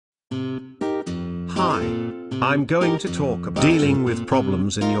Hi. I'm going to talk about dealing with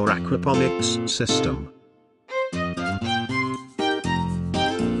problems in your aquaponics system.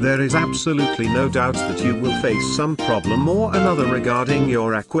 There is absolutely no doubt that you will face some problem or another regarding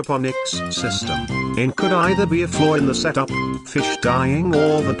your aquaponics system. It could either be a flaw in the setup, fish dying,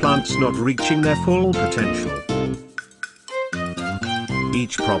 or the plants not reaching their full potential.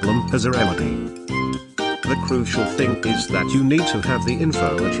 Each problem has a remedy. The crucial thing is that you need to have the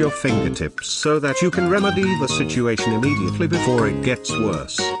info at your fingertips so that you can remedy the situation immediately before it gets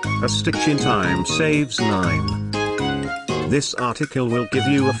worse. A stitch in time saves 9. This article will give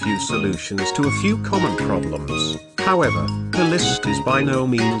you a few solutions to a few common problems. However, the list is by no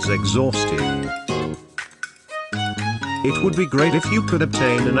means exhaustive. It would be great if you could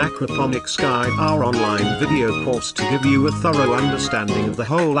obtain an Aquaponics Guide, our online video course, to give you a thorough understanding of the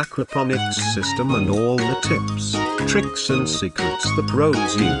whole aquaponics system and all the tips, tricks and secrets the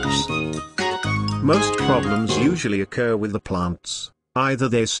pros use. Most problems usually occur with the plants. Either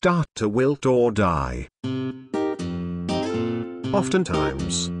they start to wilt or die.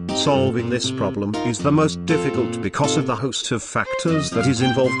 Oftentimes, solving this problem is the most difficult because of the host of factors that is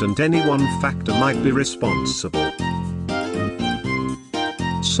involved, and any one factor might be responsible.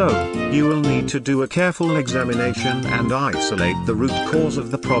 So, you will need to do a careful examination and isolate the root cause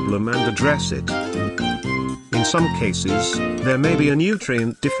of the problem and address it. In some cases, there may be a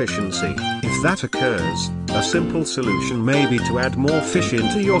nutrient deficiency. If that occurs, a simple solution may be to add more fish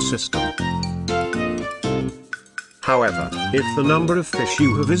into your system. However, if the number of fish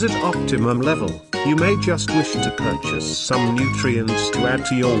you have is at optimum level, you may just wish to purchase some nutrients to add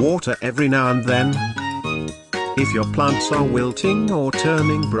to your water every now and then. If your plants are wilting or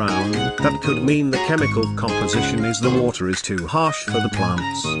turning brown, that could mean the chemical composition in the water is too harsh for the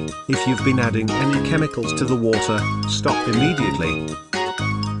plants. If you've been adding any chemicals to the water, stop immediately.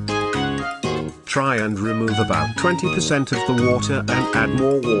 Try and remove about 20% of the water and add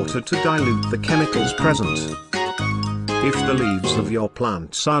more water to dilute the chemicals present. If the leaves of your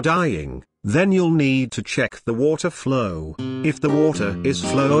plants are dying, then you'll need to check the water flow. If the water is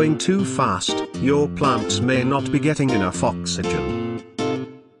flowing too fast, your plants may not be getting enough oxygen.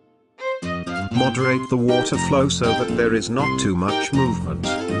 Moderate the water flow so that there is not too much movement.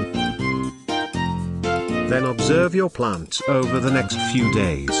 Then observe your plants over the next few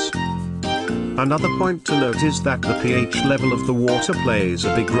days. Another point to note is that the pH level of the water plays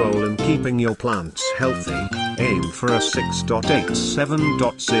a big role in keeping your plants healthy. Aim for a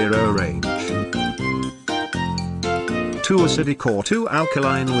 6.8-7.0 range. Too acidic or too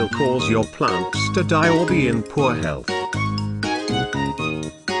alkaline will cause your plants to die or be in poor health.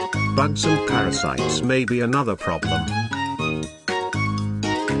 Bugs and parasites may be another problem.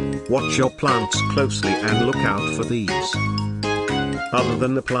 Watch your plants closely and look out for these. Other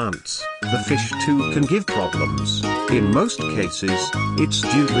than the plants, the fish too can give problems. In most cases, it's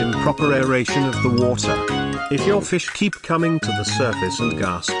due to improper aeration of the water. If your fish keep coming to the surface and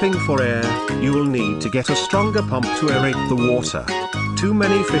gasping for air, you will need to get a stronger pump to aerate the water. Too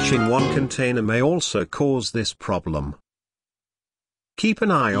many fish in one container may also cause this problem. Keep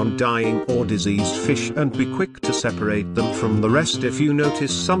an eye on dying or diseased fish and be quick to separate them from the rest if you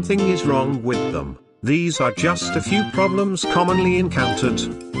notice something is wrong with them. These are just a few problems commonly encountered.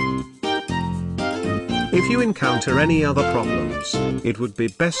 If you encounter any other problems, it would be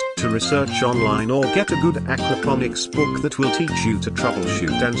best to research online or get a good aquaponics book that will teach you to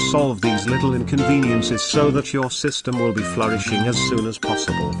troubleshoot and solve these little inconveniences so that your system will be flourishing as soon as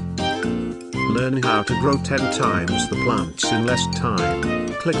possible. Learn how to grow 10 times the plants in less time.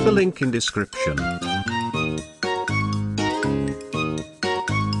 Click the link in description.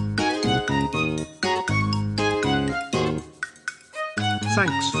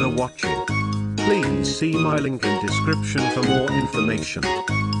 Thanks for watching. Please see my link in description for more information.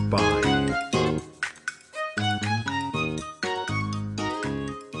 Bye.